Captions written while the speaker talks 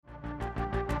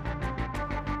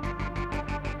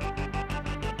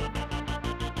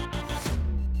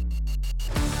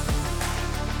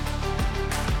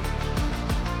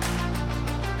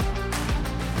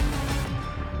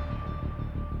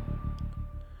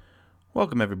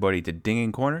Welcome, everybody, to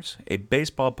Dinging Corners, a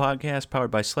baseball podcast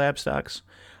powered by Slabstocks.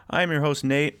 I'm your host,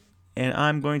 Nate, and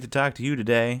I'm going to talk to you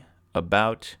today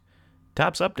about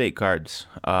Topps Update cards,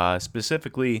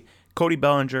 specifically Cody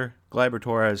Bellinger, Gleyber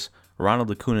Torres, Ronald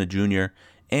Acuna Jr.,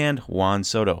 and Juan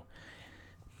Soto.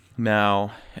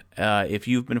 Now, if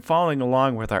you've been following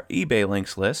along with our eBay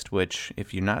links list, which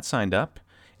if you're not signed up,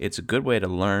 it's a good way to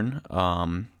learn,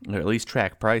 or at least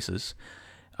track prices,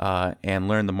 and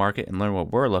learn the market and learn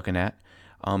what we're looking at.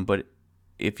 But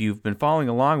if you've been following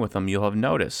along with them, you'll have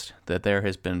noticed that there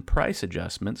has been price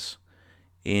adjustments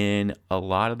in a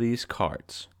lot of these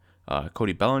cards.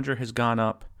 Cody Bellinger has gone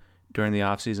up during the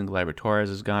offseason. Gleyber Torres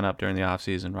has gone up during the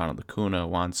offseason. Ronald Acuna,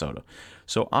 Juan Soto.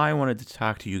 So I wanted to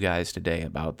talk to you guys today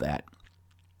about that.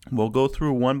 We'll go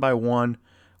through one by one,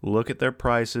 look at their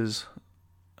prices,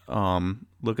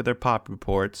 look at their pop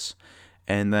reports,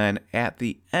 and then at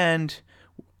the end,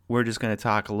 we're just going to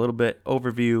talk a little bit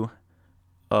overview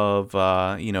of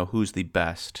who's the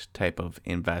best type of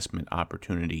investment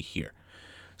opportunity here.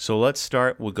 So let's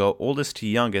start. We'll go oldest to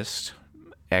youngest.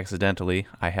 Accidentally,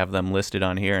 I have them listed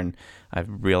on here, and I've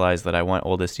realized that I want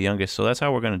oldest to youngest, so that's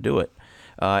how we're going to do it.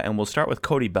 And we'll start with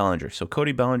Cody Bellinger. So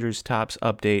Cody Bellinger's Topps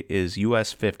update is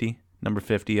US 50, number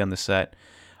 50 on the set,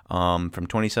 from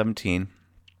 2017,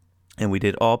 and we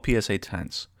did all PSA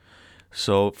 10s.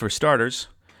 So for starters,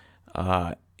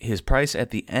 his price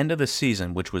at the end of the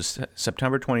season, which was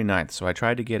September 29th, so I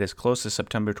tried to get as close to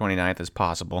September 29th as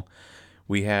possible.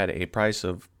 We had a price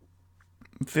of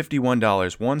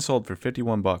 $51. One sold for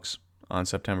 $51 on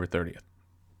September 30th.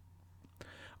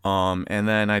 And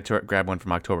then I grabbed one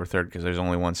from October 3rd because there's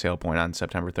only one sale point on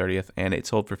September 30th, and it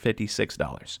sold for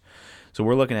 $56. So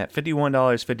we're looking at $51,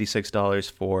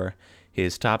 $56 for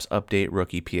his Topps Update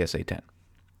Rookie PSA 10.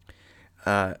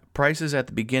 Prices at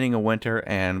the beginning of winter,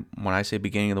 and when I say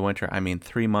beginning of the winter, I mean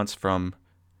 3 months from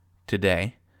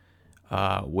today,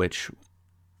 or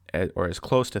as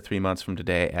close to 3 months from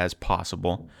today as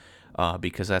possible,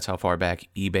 because that's how far back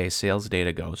eBay sales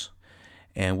data goes.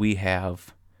 And we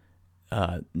have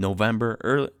end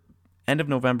of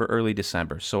November, early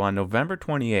December. So on November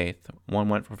 28th, one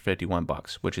went for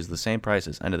 $51, which is the same price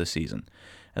as end of the season.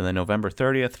 And then November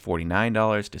 30th,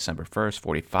 $49. December 1st,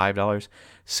 $45.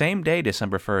 Same day,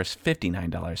 December 1st,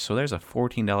 $59. So there's a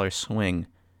 $14 swing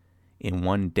in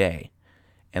one day.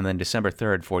 And then December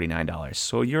 3rd, $49.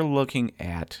 So you're looking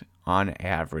at, on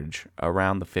average,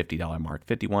 around the $50 mark.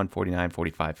 $51, $49,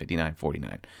 $45, $59,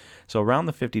 $49. So around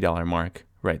the $50 mark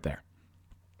right there.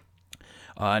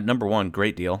 Number one,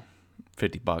 great deal.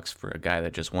 $50 for a guy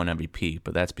that just won MVP,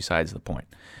 but that's besides the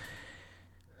point.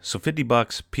 So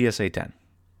 $50, PSA 10.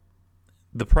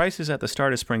 The prices at the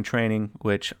start of spring training,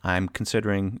 which I'm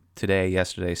considering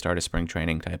yesterday, start of spring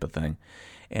training type of thing.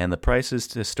 And the prices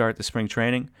to start the spring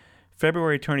training,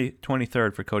 February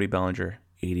 23rd for Cody Bellinger,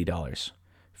 $80.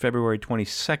 February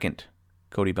 22nd,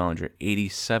 Cody Bellinger,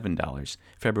 $87.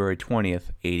 February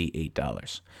 20th,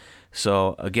 $88.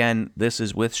 So again, this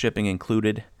is with shipping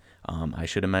included. I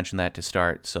should have mentioned that to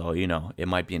start. So, it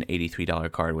might be an $83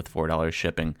 card with $4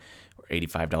 shipping, or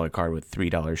 $85 card with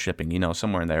 $3 shipping,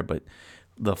 somewhere in there. But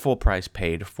the full price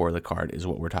paid for the card is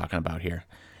what we're talking about here.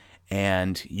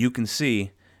 And you can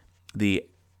see it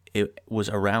was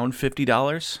around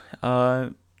 $50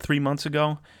 3 months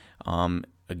ago.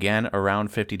 Again,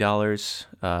 around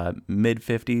 $50,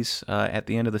 mid-50s at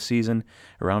the end of the season,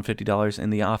 around $50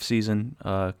 in the off-season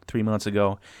 3 months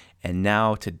ago. And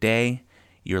now, today,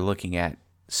 you're looking at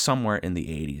somewhere in the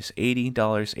 80s, $80,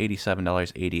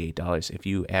 $87, $88. If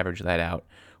you average that out,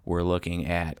 we're looking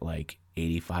at like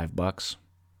 $85.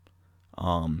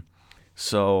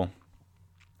 So,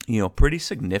 pretty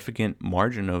significant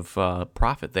margin of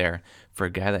profit there for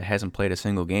a guy that hasn't played a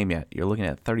single game yet. You're looking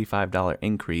at a $35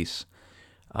 increase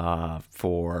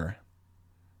for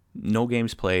no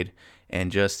games played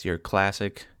and just your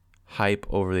classic hype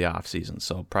over the offseason.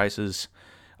 So prices,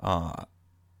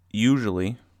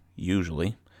 usually,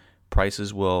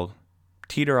 prices will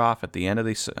teeter off at the end of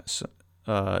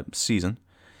the season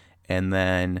and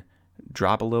then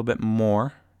drop a little bit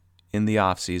more in the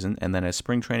offseason, and then as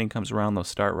spring training comes around, they'll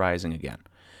start rising again.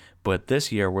 But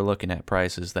this year, we're looking at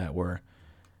prices that were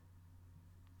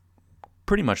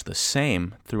pretty much the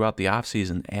same throughout the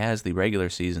offseason as the regular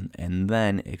season, and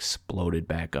then exploded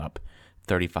back up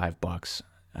 $35.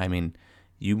 I mean,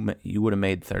 you would have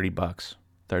made $30,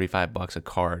 $35 a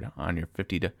card on your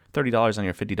 $30 on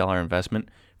your $50 investment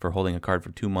for holding a card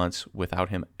for 2 months without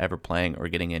him ever playing or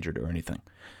getting injured or anything.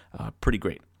 Pretty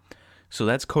great. So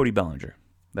that's Cody Bellinger.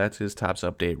 That's his Topps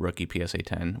Update Rookie PSA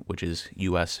 10, which is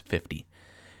US 50.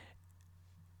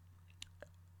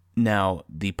 Now,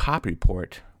 the pop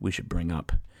report we should bring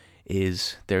up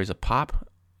is there's a pop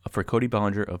for Cody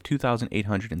Bellinger of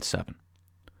 2,807.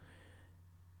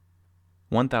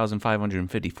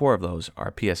 1,554 of those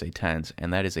are PSA 10s,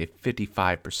 and that is a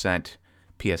 55%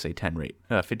 PSA 10 rate,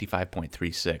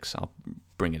 55.36. I'll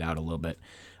bring it out a little bit.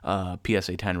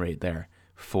 PSA 10 rate there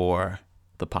for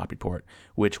the Pop Report,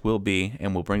 which will be,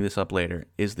 and we'll bring this up later,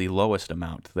 is the lowest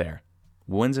amount there.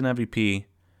 Wins an MVP,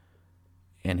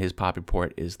 and his Pop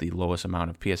Report is the lowest amount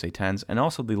of PSA 10s, and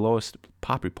also the lowest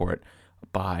Pop Report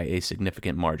by a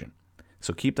significant margin.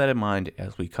 So keep that in mind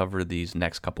as we cover these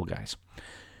next couple guys.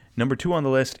 Number 2 on the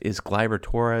list is Gleyber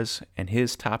Torres, and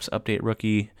his Topps Update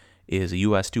rookie is a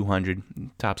US 200.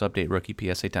 Topps Update rookie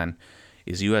PSA 10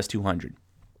 is US 200.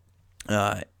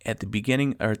 At the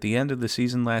beginning or at the end of the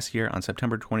season last year on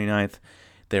September 29th,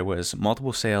 there was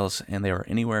multiple sales, and they were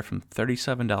anywhere from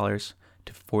 $37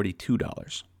 to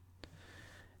 $42.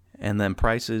 And then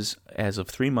prices as of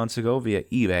 3 months ago via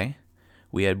eBay,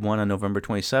 we had one on November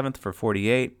 27th for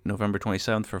 $48, November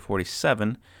 27th for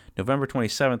 $47, November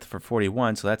 27th for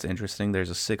 $41, so that's interesting. There's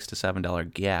a $6 to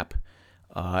 $7 gap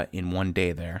in one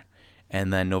day there.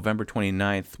 And then November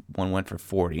 29th, one went for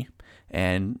 $40.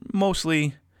 And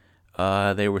mostly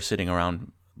they were sitting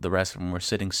around, the rest of them were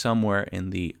sitting somewhere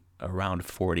in the around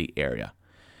 $40 area.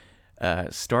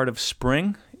 Start of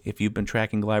spring, if you've been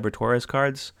tracking Gleyber Torres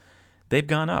cards, they've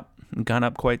gone up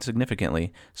quite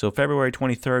significantly. So February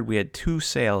 23rd, we had 2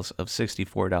 sales of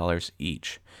 $64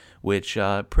 each, which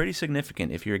pretty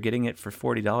significant. If you're getting it for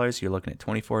 $40, you're looking at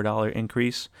 $24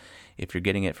 increase. If you're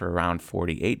getting it for around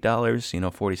 $48,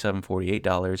 $47,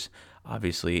 $48,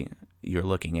 obviously you're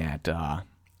looking at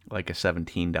like a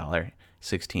 $17,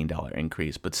 $16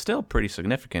 increase, but still pretty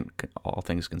significant, all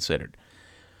things considered.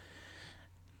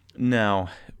 Now,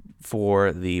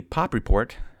 for the Pop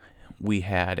Report, we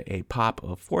had a pop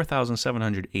of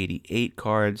 4,788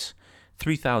 cards.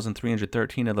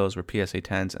 3,313 of those were PSA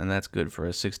 10s, and that's good for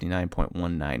a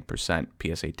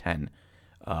 69.19% PSA 10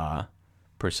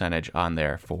 percentage on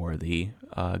there for the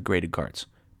graded cards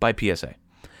by PSA.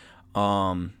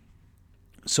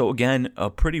 So again, a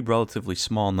pretty relatively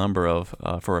small number of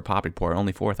for a Pop Report,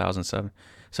 only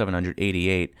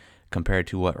 4,788 compared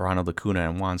to what Ronald Acuna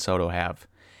and Juan Soto have,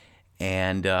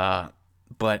 and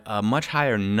but a much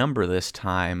higher number this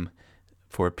time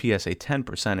for PSA 10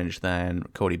 percentage than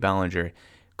Cody Bellinger.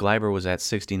 Gleyber was at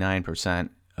 69%,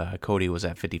 Cody was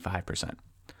at 55%.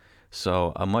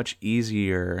 So a much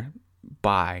easier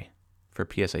buy for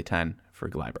PSA 10 for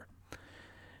Gleyber.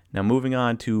 Now moving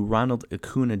on to Ronald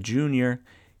Acuna Jr.,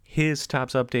 his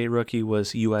Topps Update rookie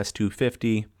was US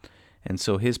 250, and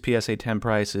so his PSA 10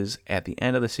 prices at the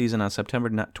end of the season on September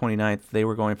 29th, they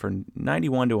were going for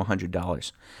 $91 to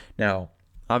 $100. Now,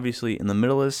 obviously in the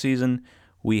middle of the season,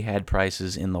 we had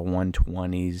prices in the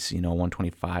 120s,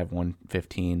 125,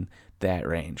 115, that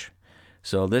range.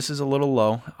 So this is a little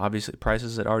low. Obviously,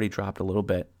 prices had already dropped a little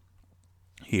bit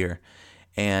here.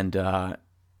 And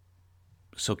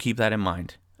so keep that in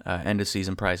mind. End of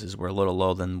season prices were a little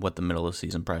low than what the middle of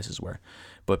season prices were.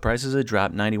 But prices had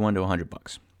dropped $91 to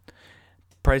 $100.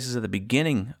 Prices at the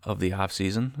beginning of the off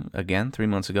season, again, 3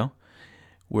 months ago,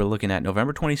 we're looking at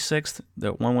November 26th,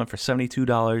 the one went for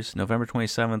 $72. November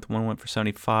 27th, one went for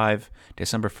 $75.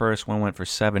 December 1st, one went for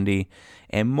 $70.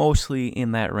 And mostly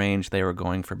in that range, they were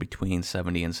going for between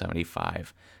 $70 and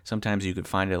 $75. Sometimes you could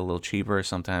find it a little cheaper.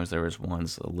 Sometimes there was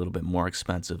ones a little bit more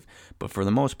expensive. But for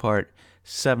the most part,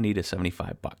 $70 to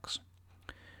 $75.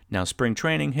 Now spring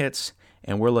training hits,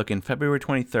 and we're looking February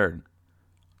 23rd.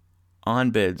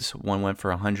 On bids, one went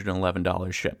for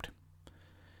 $111 shipped.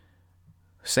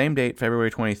 Same date, February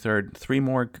 23rd, 3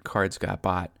 more cards got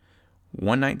bought.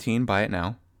 119 buy it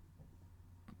now,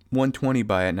 120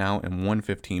 buy it now, and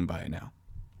 115 buy it now.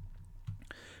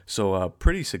 So a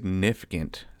pretty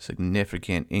significant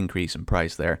increase in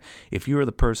price there. If you were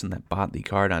the person that bought the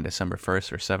card on December 1st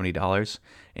for $70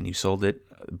 and you sold it,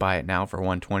 buy it now for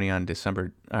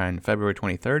 $120 on February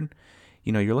 23rd,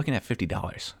 you're looking at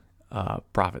 $50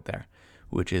 profit there,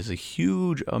 which is a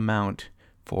huge amount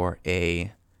for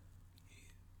a,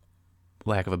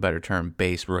 lack of a better term,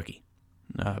 base rookie.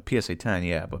 PSA 10,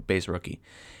 yeah, but base rookie.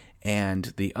 And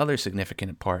the other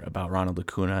significant part about Ronald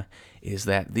Acuna is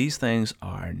that these things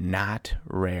are not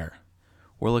rare.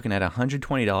 We're looking at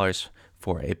 $120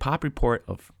 for a Pop Report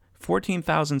of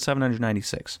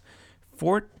 14,796.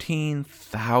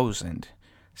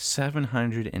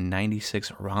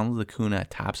 14,796 Ronald Acuna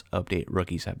Topps Update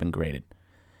rookies have been graded.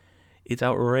 It's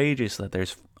outrageous that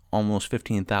there's almost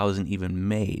 15,000 even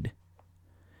made.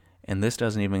 And this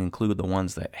doesn't even include the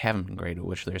ones that haven't been graded,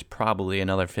 which there's probably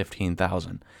another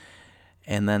 15,000.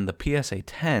 And then the PSA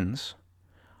 10s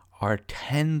are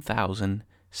 10,000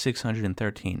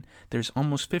 10,613. There's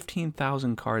almost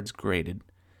 15,000 cards graded,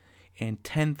 and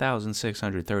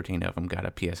 10,613 of them got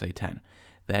a PSA 10.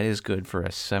 That is good for a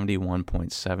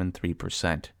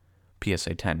 71.73%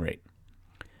 PSA 10 rate.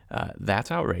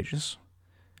 That's outrageous.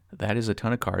 That is a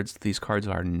ton of cards. These cards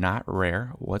are not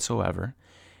rare whatsoever,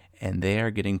 and they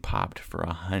are getting popped for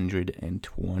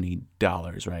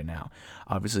 $120 right now.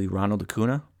 Obviously, Ronald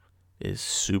Acuna is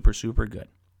super, super good.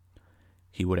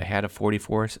 He would have had a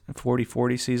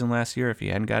 40-40 season last year if he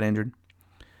hadn't got injured,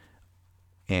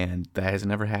 and that has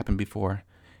never happened before.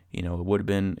 It would have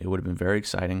been very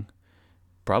exciting.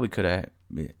 Probably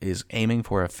is aiming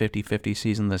for a 50-50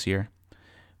 season this year,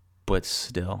 but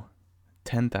still,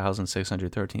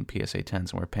 10,613 PSA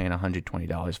 10s, and we're paying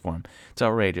 $120 for him. It's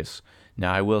outrageous.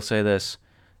 Now, I will say this.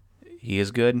 He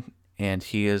is good, and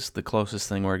he is the closest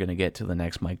thing we're going to get to the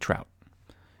next Mike Trout.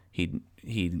 He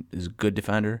is a good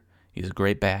defender. He's a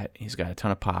great bat. He's got a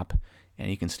ton of pop, and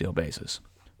he can steal bases.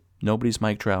 Nobody's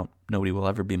Mike Trout. Nobody will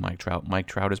ever be Mike Trout. Mike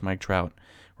Trout is Mike Trout.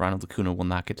 Ronald Acuna will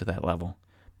not get to that level.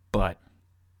 But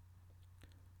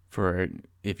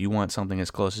if you want something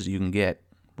as close as you can get,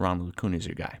 Ronald Acuna is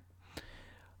your guy.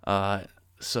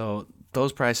 So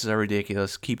those prices are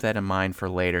ridiculous. Keep that in mind for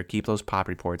later. Keep those pop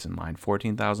reports in mind.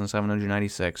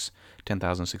 14,796,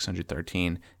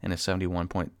 10,613, and a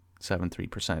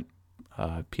 71.73%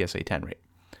 PSA 10 rate.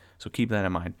 So keep that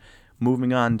in mind.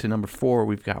 Moving on to number 4,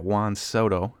 we've got Juan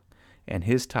Soto, and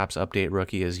his Topps Update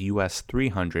rookie is US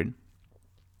 300.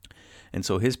 And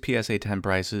so his PSA 10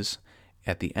 prices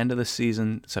at the end of the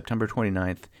season, September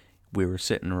 29th, we were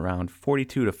sitting around $42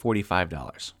 to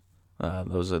 $45.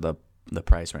 Those are the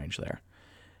price range there.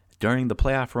 During the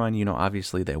playoff run,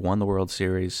 obviously they won the World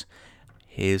Series.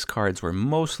 His cards were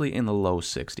mostly in the low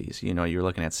 60s. You're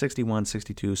looking at $61,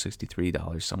 $62,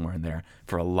 $63 somewhere in there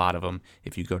for a lot of them.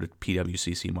 If you go to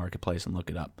PWCC Marketplace and look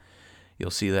it up,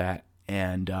 you'll see that.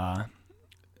 And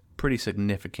pretty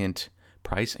significant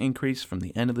price increase from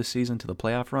the end of the season to the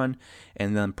playoff run.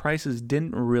 And then prices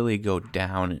didn't really go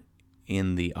down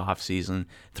in the off season.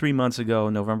 3 months ago,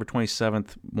 November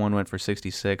 27th, one went for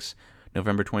 66.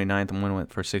 November 29th, one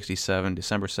went for 67.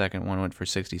 December 2nd, one went for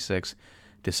 66.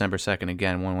 December 2nd,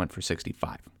 again, one went for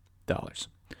 $65.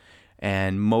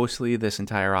 And mostly this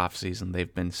entire offseason,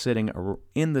 they've been sitting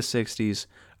in the 60s,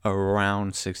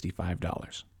 around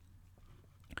 $65.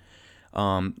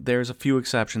 There's a few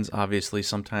exceptions, obviously.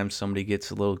 Sometimes somebody gets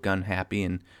a little gun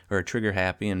happy or trigger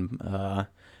happy and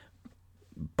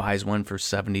buys one for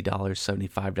 $70,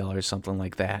 $75, something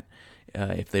like that,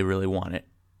 if they really want it.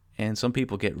 And some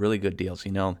people get really good deals.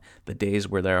 The days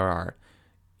where there are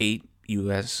 8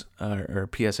 US or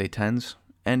PSA 10s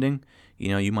ending,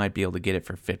 you might be able to get it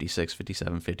for $56,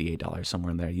 $57, $58,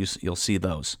 somewhere in there. You'll see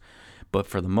those. But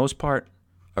for the most part,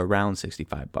 around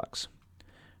 $65.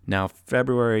 Now,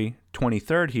 February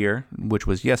 23rd here, which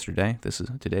was yesterday,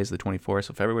 today's the 24th,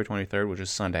 so February 23rd, which is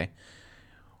Sunday,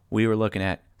 we were looking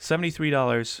at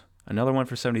 $73, another one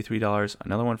for $73,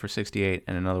 another one for $68,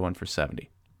 and another one for $70.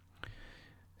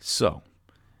 So,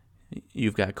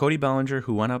 you've got Cody Bellinger,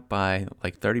 who went up by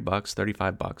like $30,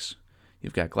 $35.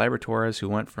 You've got Gleyber Torres, who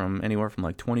went from anywhere from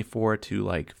like $24 to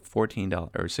like $14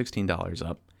 or $16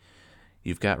 up.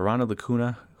 You've got Ronald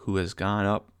Acuna, who has gone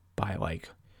up by like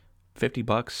 $50,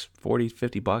 $40,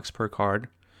 $50 per card.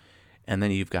 And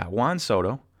then you've got Juan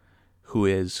Soto, who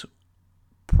is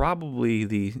probably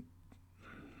the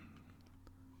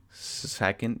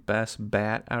second best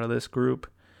bat out of this group.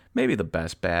 Maybe the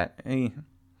best bat.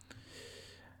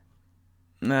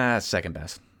 Second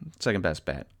best. Second best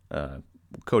bat.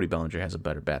 Cody Bellinger has a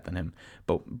better bat than him,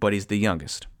 but he's the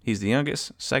youngest. He's the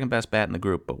youngest, second best bat in the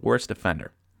group, but worst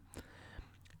defender.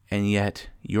 And yet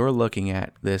you're looking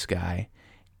at this guy,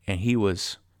 and he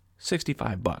was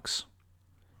 $65,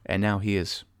 and now he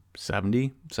is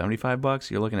 $70,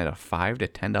 $75. You're looking at a $5 to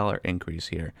 $10 increase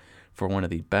here for one of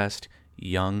the best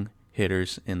young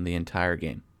hitters in the entire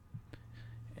game.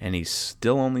 And he's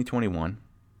still only 21.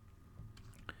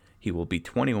 He will be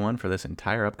 21 for this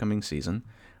entire upcoming season,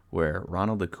 where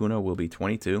Ronald Acuna will be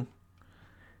 22,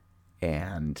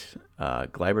 and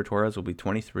Gleyber Torres will be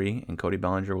 23, and Cody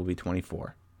Bellinger will be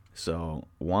 24. So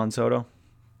Juan Soto,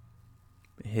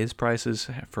 his prices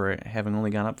for having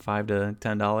only gone up $5 to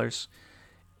 $10,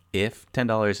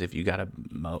 $10 if you got a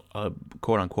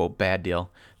quote-unquote bad deal,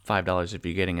 $5 if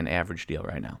you're getting an average deal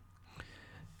right now.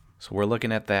 So we're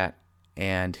looking at that,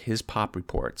 and his pop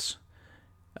reports,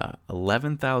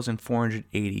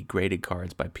 11,480 graded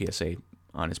cards by PSA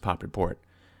on his pop report.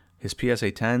 His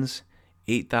PSA 10s,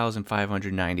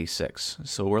 8,596.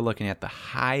 So we're looking at the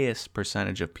highest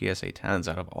percentage of PSA 10s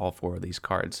out of all four of these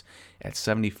cards at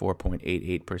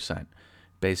 74.88%.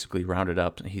 basically rounded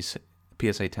up. PSA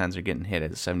 10s are getting hit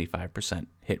at a 75%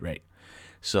 hit rate.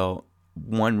 So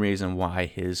one reason why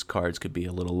his cards could be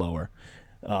a little lower.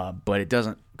 But it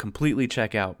doesn't completely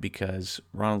check out because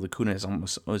Ronald Acuna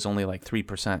is only like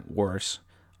 3% worse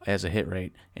as a hit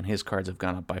rate, and his cards have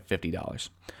gone up by $50.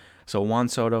 So Juan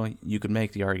Soto, you could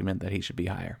make the argument that he should be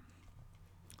higher.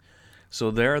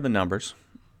 So there are the numbers.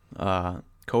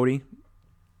 Cody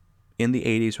in the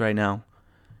 80s right now.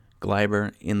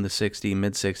 Gleyber in the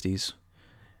mid 60s.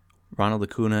 Ronald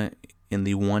Acuna in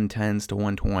the 110s to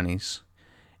 120s.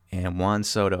 And Juan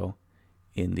Soto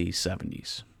in the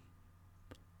 70s.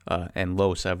 And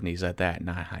low 70s at that,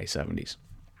 not high 70s.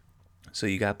 So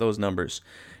you got those numbers.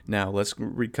 Now let's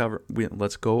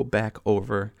go back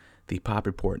over the Pop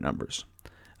Report numbers.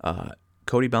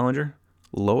 Cody Bellinger,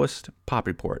 lowest Pop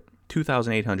Report,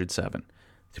 2,807.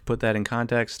 To put that in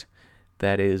context,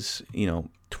 that is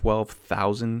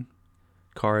 12,000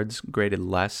 cards graded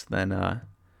less than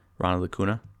Ronald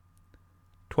Acuna.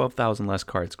 12,000 less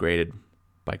cards graded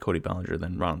by Cody Bellinger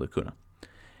than Ronald Acuna.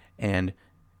 And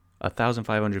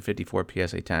 1,554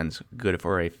 PSA 10s, good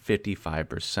for a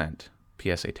 55%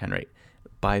 PSA 10 rate.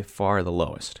 By far the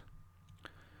lowest.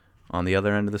 On the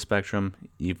other end of the spectrum,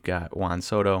 you've got Juan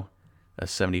Soto, a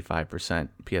 75%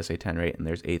 PSA 10 rate, and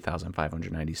there's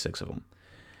 8,596 of them.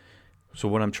 So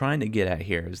what I'm trying to get at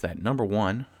here is that, number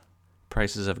one,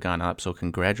 prices have gone up, so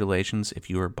congratulations if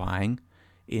you are buying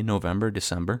in November,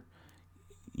 December.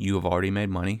 You have already made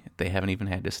money. They haven't even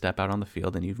had to step out on the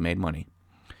field, and you've made money.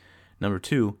 Number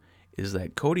two is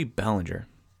that Cody Bellinger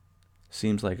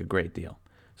seems like a great deal.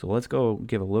 So let's go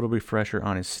give a little refresher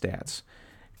on his stats.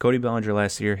 Cody Bellinger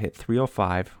last year hit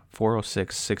 305,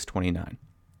 406, 629.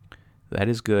 That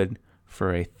is good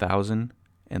for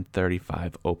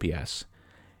 1,035 OPS.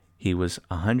 He was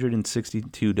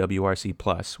 162 WRC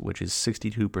plus, which is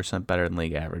 62% better than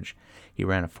league average. He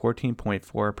ran a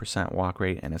 14.4% walk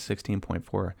rate and a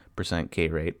 16.4% K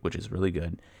rate, which is really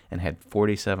good, and had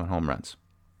 47 home runs.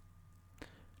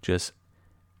 Just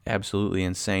absolutely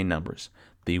insane numbers.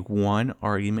 The one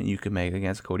argument you could make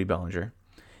against Cody Bellinger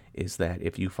is that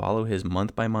if you follow his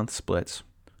month-by-month splits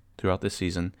throughout the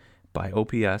season, by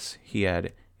OPS, he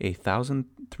had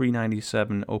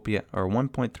 1,397 OPS, or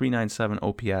 1.397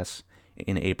 OPS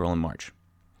in April and March.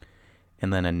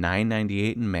 And then a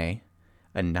 998 in May,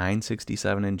 a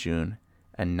 967 in June,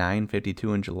 a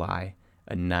 952 in July,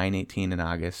 a 918 in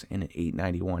August, and an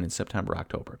 891 in September,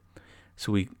 October.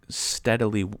 So he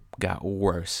steadily got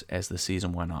worse as the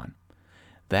season went on.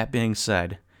 That being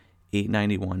said,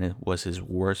 891 was his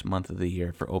worst month of the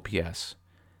year for OPS.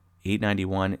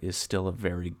 891 is still a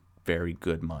very, very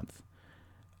good month.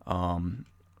 On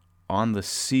the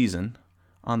season,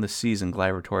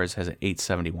 Gleyber Torres has an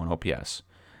 871 OPS.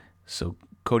 So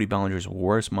Cody Bellinger's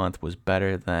worst month was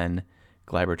better than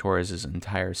Gleyber Torres'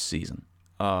 entire season.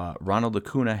 Ronald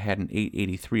Acuna had an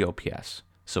 883 OPS.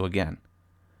 So again,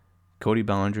 Cody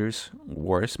Bellinger's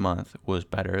worst month was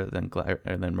better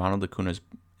than Ronald Acuna's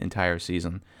entire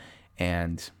season.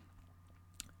 And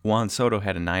Juan Soto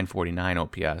had a 949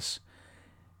 OPS,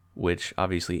 which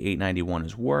obviously 891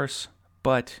 is worse,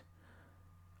 but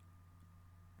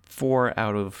 4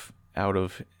 out of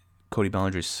Cody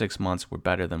Bellinger's 6 months were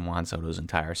better than Juan Soto's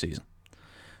entire season.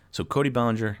 So Cody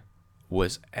Bellinger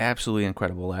was absolutely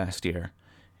incredible last year.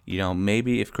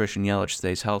 Maybe if Christian Yelich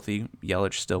stays healthy,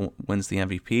 Yelich still wins the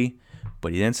MVP,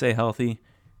 but he didn't stay healthy.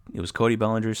 It was Cody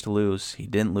Bellinger's to lose. He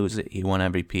didn't lose it. He won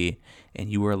MVP,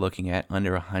 and you were looking at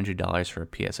under $100 for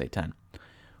a PSA 10.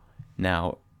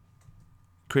 Now,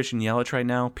 Christian Yelich right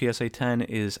now, PSA 10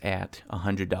 is at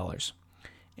 $100.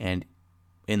 And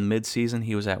in mid-season,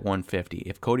 he was at $150.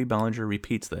 If Cody Bellinger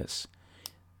repeats this,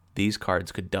 these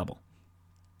cards could double.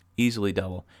 Easily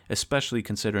double, especially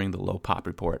considering the low Pop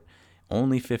Report.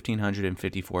 Only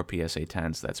 1,554 PSA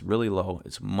 10s. That's really low.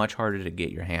 It's much harder to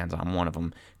get your hands on one of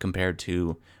them compared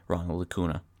to Ronald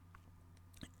Acuna.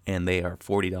 And they are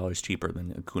 $40 cheaper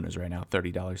than Acuna's right now,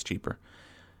 $30 cheaper.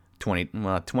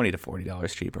 $20 to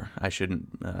 $40 cheaper. I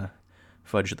shouldn't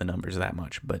fudge the numbers that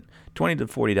much, but $20 to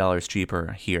 $40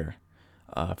 cheaper here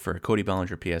for a Cody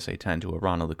Bellinger PSA 10 to a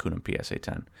Ronald Acuna PSA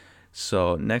 10.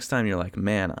 So next time you're like,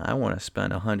 man, I want to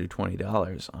spend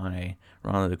 $120 on a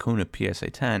Ronald Acuna PSA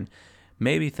 10,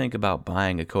 maybe think about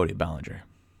buying a Cody Bellinger.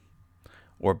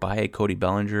 Or buy a Cody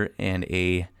Bellinger and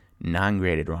a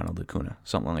non-graded Ronald Acuna,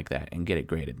 something like that, and get it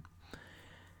graded.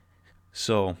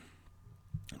 So,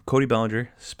 Cody Bellinger,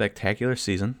 spectacular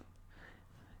season.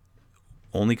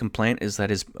 Only complaint is that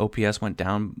his OPS went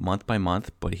down month by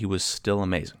month, but he was still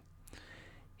amazing.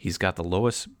 He's got the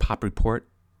lowest Pop Report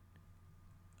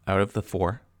out of the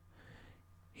 4.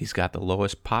 He's got the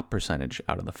lowest pop percentage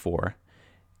out of the 4.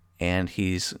 and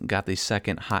he's got the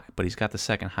second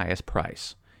highest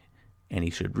price, and he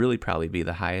should really probably be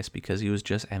the highest because he was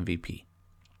just MVP.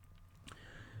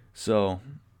 So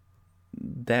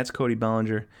that's Cody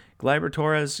Bellinger. Gleyber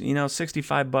Torres,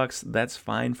 $65, that's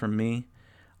fine for me.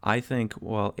 I think,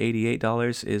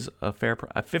 $88 is a fair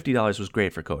price. $50 was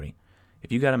great for Cody.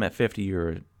 If you got him at $50,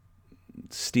 you're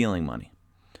stealing money.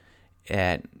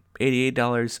 At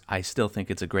 $88, I still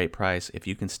think it's a great price. If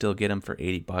you can still get him for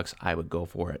 $80, I would go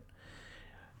for it.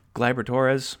 Gleyber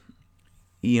Torres,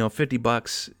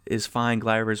 $50 is fine.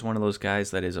 Gleyber is one of those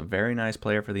guys that is a very nice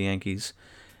player for the Yankees.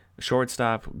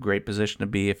 Shortstop, great position to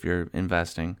be if you're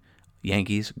investing.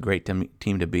 Yankees, great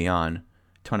team to be on.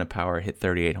 Ton of power, hit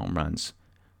 38 home runs.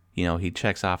 He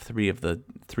checks off 3 of the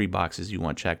 3 boxes you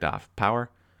want checked off.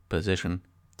 Power, position,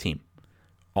 team.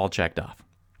 All checked off.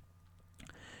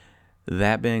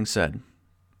 That being said,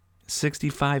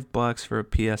 $65 for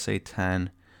a PSA 10.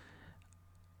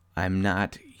 I'm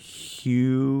not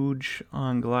huge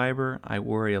on Gleyber. I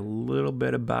worry a little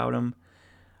bit about him.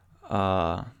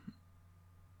 Not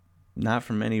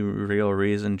from any real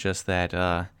reason, just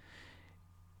that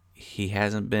he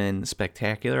hasn't been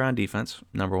spectacular on defense,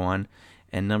 number one.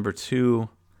 And number two,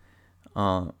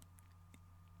 I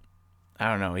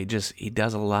don't know, he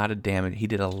does a lot of damage. He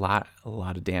did a lot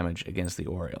of damage against the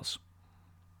Orioles.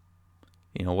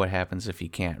 What happens if he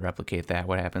can't replicate that?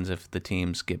 What happens if the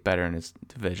teams get better in his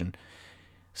division?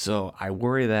 So I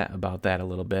worry about that a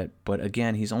little bit. But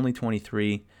again, he's only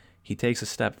 23. He takes a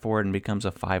step forward and becomes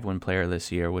a 5-win player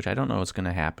this year, which I don't know what's going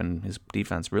to happen. His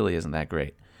defense really isn't that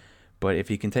great. But if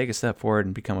he can take a step forward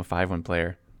and become a 5-win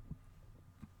player,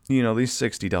 these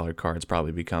 $60 cards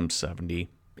probably become $70,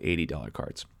 $80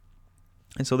 cards.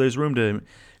 And so there's room to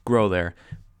grow there.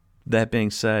 That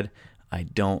being said, I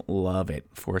don't love it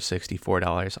for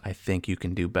 $64. I think you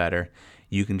can do better.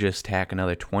 You can just tack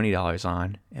another $20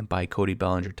 on and buy Cody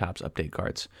Bellinger Topps Update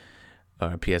cards,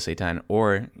 PSA 10,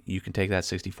 or you can take that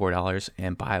 $64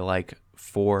 and buy like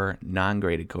 4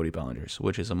 non-graded Cody Bellingers,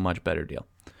 which is a much better deal,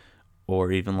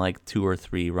 or even like 2 or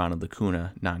 3 Ronald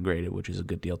Acuna non-graded, which is a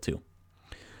good deal too.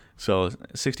 So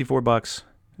 $64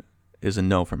 is a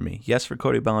no from me. Yes for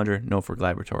Cody Bellinger, no for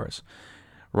Gleyber Torres.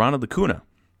 Ronald Acuna,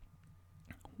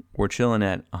 we're chilling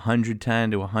at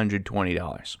 $110 to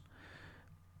 $120.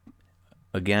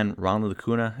 Again, Ronald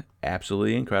Acuna,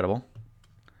 absolutely incredible.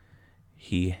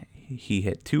 He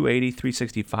hit 280,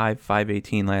 365,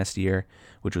 518 last year,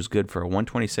 which was good for a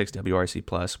 126 WRC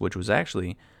plus, which was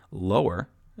actually lower,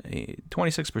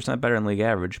 26% better than league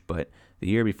average, but the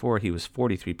year before he was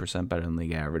 43% better than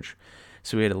league average.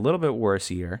 So he had a little bit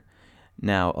worse year.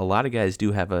 Now, a lot of guys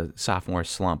do have a sophomore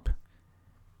slump,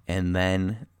 and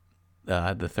then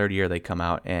the third year they come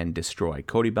out and destroy.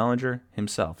 Cody Bellinger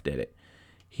himself did it.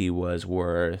 He was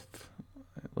worth,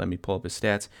 let me pull up his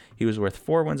stats. He was worth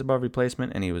 4 wins above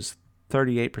replacement, and he was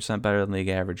 38% better than league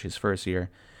average his first year.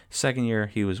 Second year,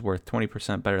 he was worth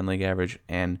 20% better than league average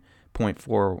and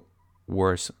 0.4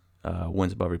 worse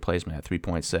wins above replacement at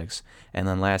 3.6. And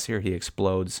then last year, he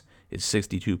explodes, is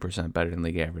 62% better than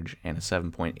league average and a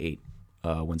 7.8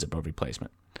 wins above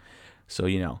replacement. So,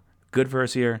 good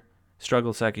first year,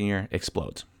 struggled second year,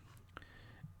 explodes.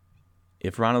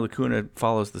 If Ronald Acuna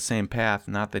follows the same path,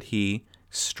 not that he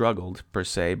struggled per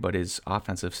se, but his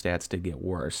offensive stats did get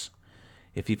worse.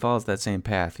 If he follows that same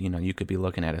path, you could be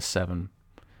looking at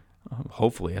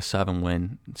hopefully a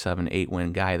 7-win,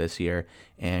 8-win guy this year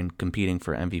and competing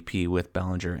for MVP with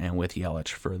Bellinger and with Yelich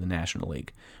for the National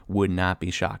League. Would not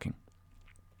be shocking.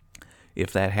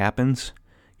 If that happens,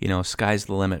 sky's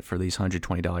the limit for these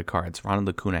 $120 cards. Ronald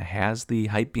Acuna has the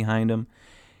hype behind him.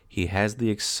 He has the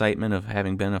excitement of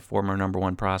having been a former number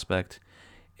 1 prospect,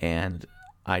 and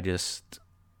I don't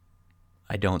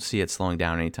see it slowing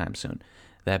down anytime soon.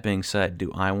 That being said,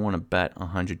 do I want to bet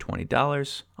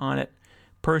 $120 on it?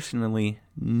 Personally,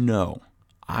 no.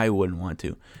 I wouldn't want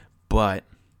to. But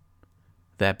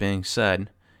that being said,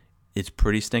 it's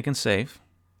pretty stinking safe.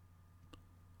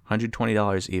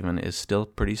 $120 even is still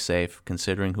pretty safe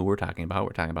considering who we're talking about.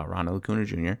 We're talking about Ronald Acuna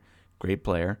Jr., great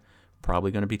player,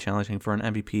 probably going to be challenging for an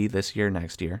MVP this year,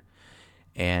 next year.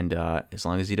 And as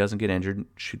long as he doesn't get injured,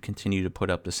 should continue to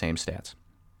put up the same stats.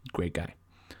 Great guy.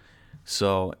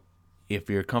 So if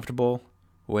you're comfortable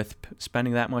with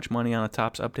spending that much money on a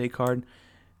Topps Update card,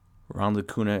 Ronald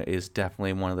Acuna is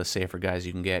definitely one of the safer guys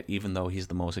you can get, even though he's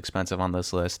the most expensive on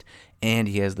this list, and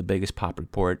he has the biggest pop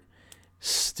report.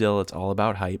 Still, it's all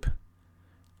about hype.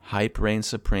 Hype reigns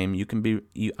supreme.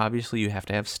 Obviously you have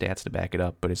to have stats to back it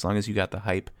up, but as long as you got the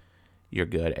hype, you're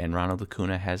good, and Ronald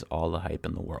Acuna has all the hype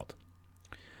in the world.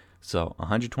 So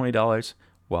 $120,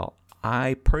 well,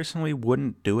 I personally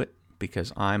wouldn't do it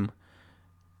because I'm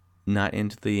not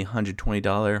into the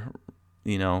 $120,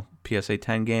 PSA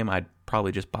 10 game, I'd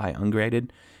probably just buy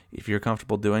ungraded. If you're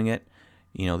comfortable doing it,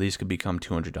 these could become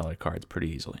 $200 cards pretty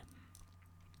easily,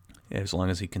 as long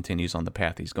as he continues on the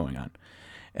path he's going on.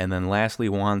 And then lastly,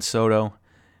 Juan Soto.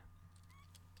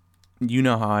 You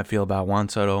know how I feel about Juan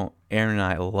Soto. Aaron and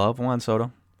I love Juan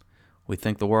Soto. We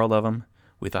think the world of him.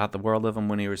 We thought the world of him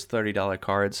when he was $30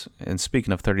 cards. And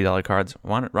speaking of $30 cards,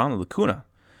 Ronald Acuna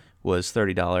was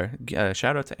 $30.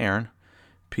 Shout out to Aaron.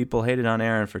 People hated on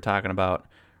Aaron for talking about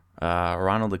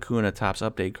Ronald Acuna Topps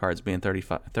Update cards being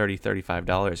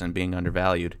 $35 and being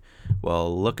undervalued.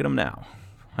 Well, look at him now.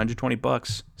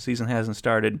 $120. Season hasn't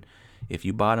started. If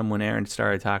you bought him when Aaron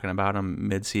started talking about him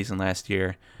mid-season last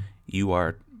year, you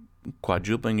are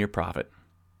quadrupling your profit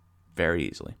very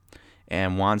easily.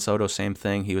 And Juan Soto, same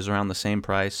thing. He was around the same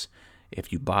price.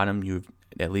 If you bought him, you've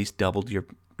at least doubled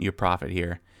your profit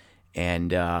here.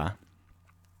 And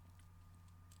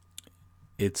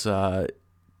it's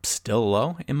still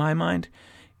low in my mind.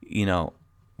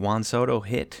 Juan Soto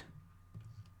hit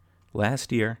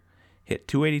last year, hit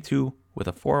 282 with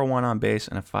a 401 on base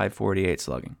and a 548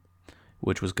 slugging,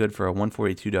 which was good for a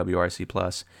 142 WRC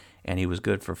plus, and he was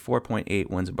good for 4.8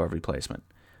 wins above replacement.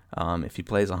 If he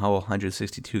plays a whole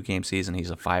 162-game season,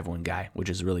 he's a 5-win guy, which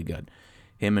is really good.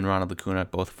 Him and Ronald Acuna,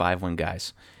 both 5-win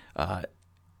guys. An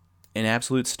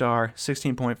absolute star,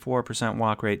 16.4%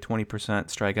 walk rate, 20%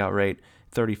 strikeout rate,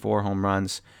 34 home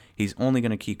runs. He's only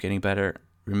going to keep getting better.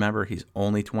 Remember, he's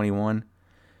only 21.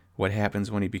 What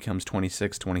happens when he becomes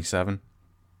 26, 27,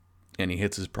 and he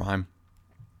hits his prime?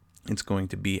 It's going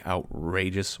to be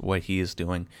outrageous what he is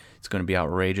doing. It's going to be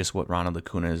outrageous what Ronald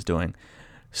Acuna is doing.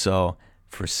 So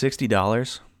for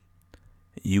 $60,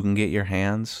 you can get your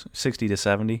hands, 60 to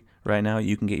 70 right now,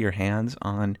 you can get your hands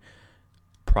on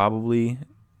probably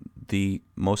the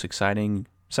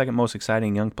second most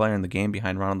exciting young player in the game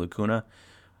behind Ronald Acuna.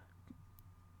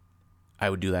 I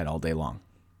would do that all day long.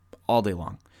 All day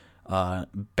long.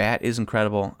 Bat is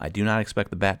incredible. I do not expect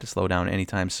the bat to slow down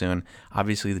anytime soon.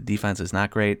 Obviously, the defense is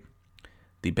not great.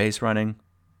 The base running,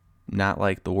 not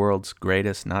like the world's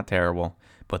greatest, not terrible.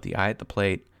 But the eye at the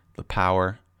plate, the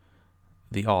power,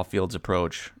 the all-fields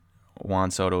approach, Juan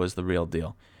Soto is the real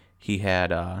deal. He had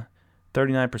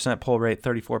 39% pull rate,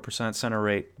 34% center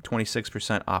rate,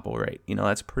 26% oppo rate.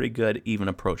 That's pretty good even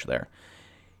approach there.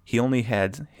 He only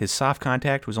had, his soft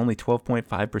contact was only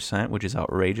 12.5%, which is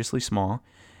outrageously small.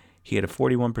 He had a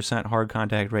 41% hard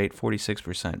contact rate,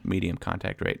 46% medium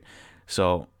contact rate.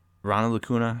 So Ronald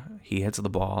Acuna, he hits the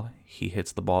ball. He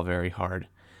hits the ball very hard.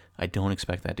 I don't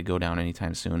expect that to go down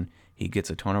anytime soon. He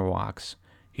gets a ton of walks.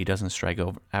 He doesn't strike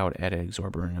out at an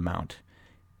exorbitant amount.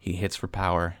 He hits for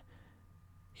power.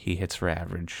 He hits for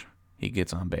average. He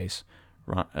gets on base.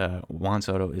 Juan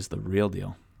Soto is the real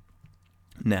deal.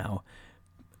 Now,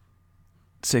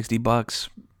 $60,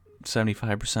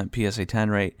 75% PSA 10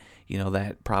 rate,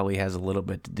 that probably has a little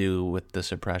bit to do with the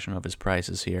suppression of his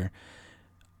prices here.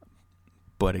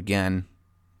 But again,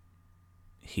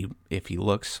 if he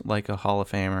looks like a Hall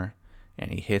of Famer,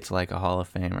 and he hits like a Hall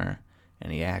of Famer,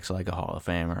 and he acts like a Hall of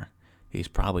Famer, he's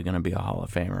probably going to be a Hall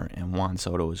of Famer. And Juan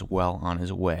Soto is well on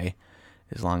his way,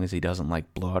 as long as he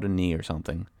doesn't blow out a knee or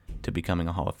something, to becoming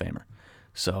a Hall of Famer.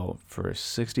 So for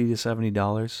 $60 to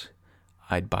 $70,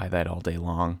 I'd buy that all day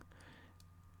long.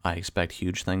 I expect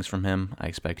huge things from him. I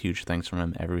expect huge things from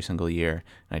him every single year,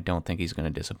 and I don't think he's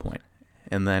going to disappoint.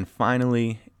 And then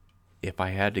finally, if I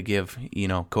had to give,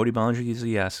 Cody Bellinger is a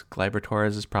yes. Gleyber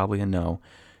Torres is probably a no.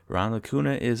 Ronald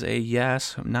Acuna is a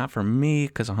yes. Not for me,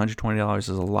 because $120 is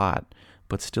a lot,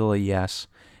 but still a yes.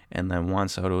 And then Juan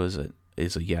Soto is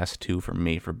a yes, too, for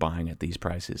me for buying at these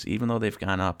prices. Even though they've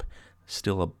gone up,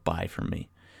 still a buy for me.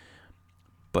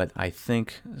 But I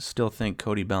still think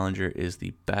Cody Bellinger is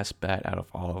the best bet out of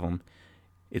all of them.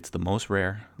 It's the most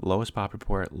rare, lowest pop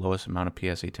report, lowest amount of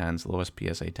PSA 10s, lowest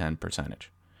PSA 10 percentage.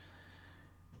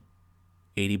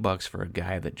 $80 for a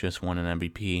guy that just won an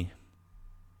MVP.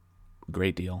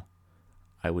 Great deal.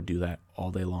 I would do that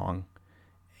all day long.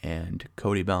 And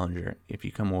Cody Bellinger, if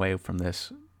you come away from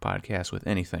this podcast with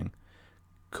anything,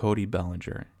 Cody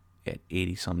Bellinger at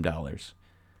 $80-some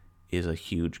is a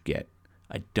huge get.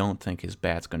 I don't think his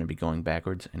bat's going to be going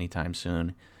backwards anytime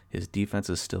soon. His defense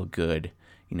is still good.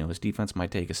 His defense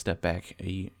might take a step back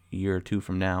a year or two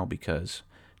from now because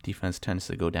defense tends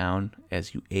to go down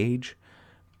as you age,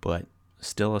 but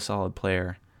still a solid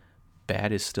player.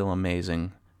 Bat is still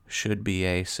amazing. Should be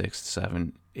a 6,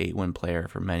 7, 8-win player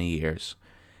for many years.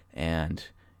 And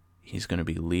he's going to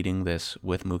be leading this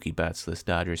with Mookie Betts, this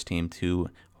Dodgers team, to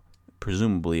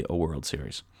presumably a World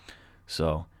Series.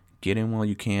 So get in while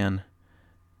you can.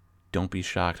 don't be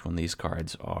shocked when these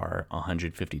cards are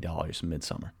 $150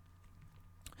 midsummer.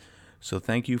 So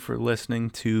thank you for listening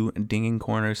to Dinging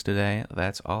Corners today.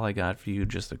 That's all I got for you.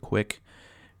 Just a quick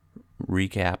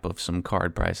recap of some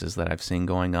card prices that I've seen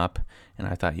going up, and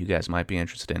I thought you guys might be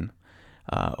interested in.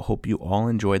 Hope you all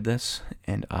enjoyed this,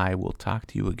 and I will talk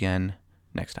to you again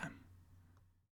next time.